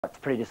It's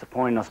pretty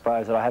disappointing, I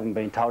suppose, that I haven't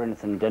been told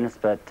anything, Dennis,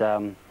 but,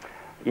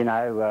 you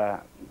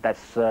know,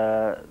 that's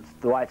the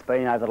way it's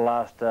been over the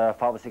last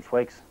 5 or 6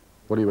 weeks.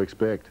 What do you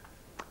expect?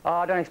 Oh,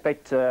 I don't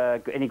expect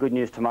any good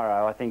news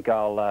tomorrow. I think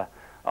I'll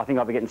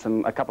be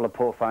getting a couple of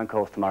poor phone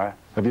calls tomorrow.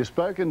 Have you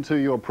spoken to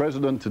your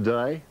president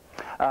today?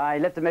 He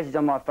left a message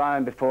on my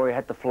phone before he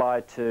had to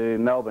fly to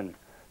Melbourne,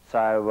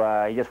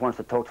 so he just wants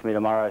to talk to me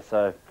tomorrow.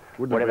 So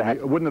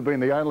wouldn't have been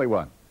the only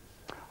one.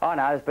 Oh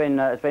no,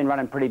 it's been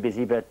running pretty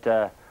busy,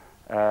 but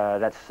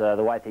that's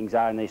the way things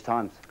are in these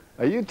times.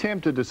 Are you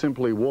tempted to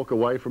simply walk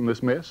away from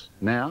this mess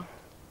now?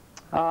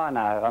 Oh no,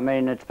 I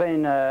mean it's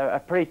been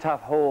a pretty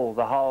tough haul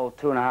the whole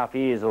 2.5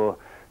 years or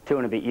 2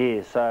 and a bit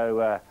years.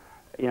 So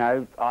you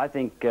know, I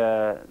think you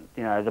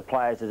know, the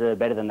players deserve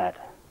better than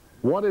that.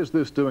 What is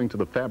this doing to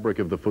the fabric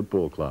of the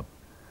football club?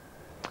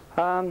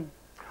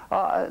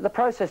 The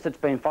process that's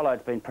been followed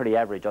has been pretty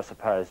average, I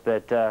suppose,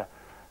 but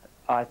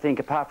I think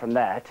apart from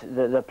that,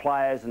 the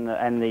players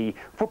and the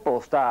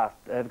football staff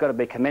have got to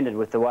be commended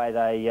with the way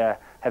they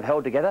have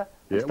held together.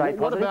 Yeah.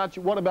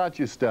 What about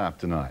your staff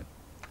tonight?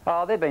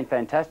 Oh, they've been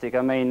fantastic.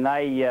 I mean,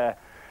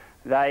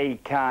 they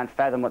can't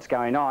fathom what's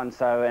going on,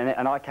 so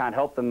and I can't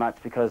help them much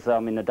because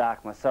I'm in the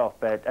dark myself.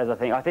 But as I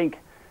think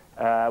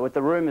with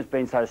the rumours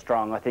being so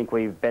strong, I think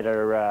we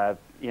better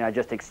you know,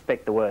 just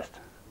expect the worst.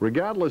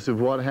 Regardless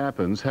of what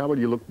happens, how will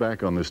you look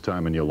back on this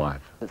time in your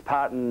life? It's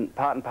part and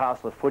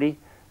parcel of footy,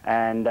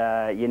 and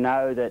you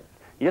know that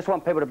you just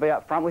want people to be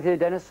up front with you,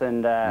 Dennis.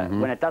 And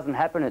when it doesn't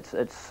happen, it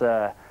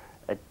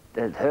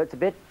hurts a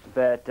bit,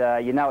 but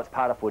you know it's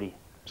part of footy.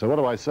 So what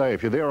do I say?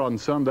 If you're there on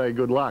Sunday,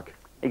 good luck.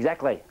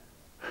 Exactly.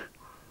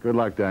 Good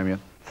luck,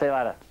 Damian. See you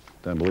later.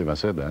 Don't believe I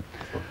said that.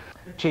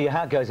 Gee, your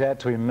heart goes out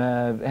to him.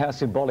 How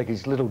symbolic,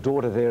 his little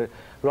daughter there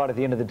right at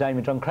the end of the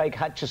Damian Drum. Craig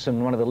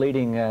Hutchison, one of the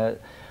leading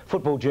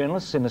football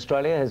journalists in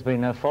Australia, has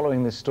been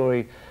following this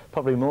story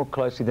probably more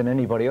closely than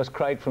anybody else.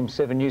 Craig from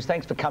 7 News,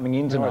 thanks for coming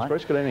in tonight. No worries,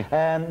 Bruce. Good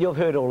evening. You've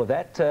heard all of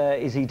that.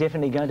 Is he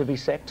definitely going to be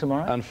sacked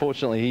tomorrow?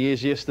 Unfortunately, he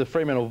is, yes. The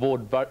Fremantle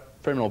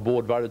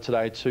board voted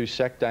today to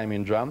sack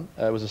Damian Drum.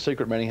 It was a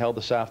secret meeting held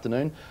this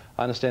afternoon.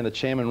 I understand the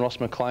chairman, Ross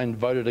McLean,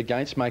 voted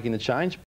against making the change.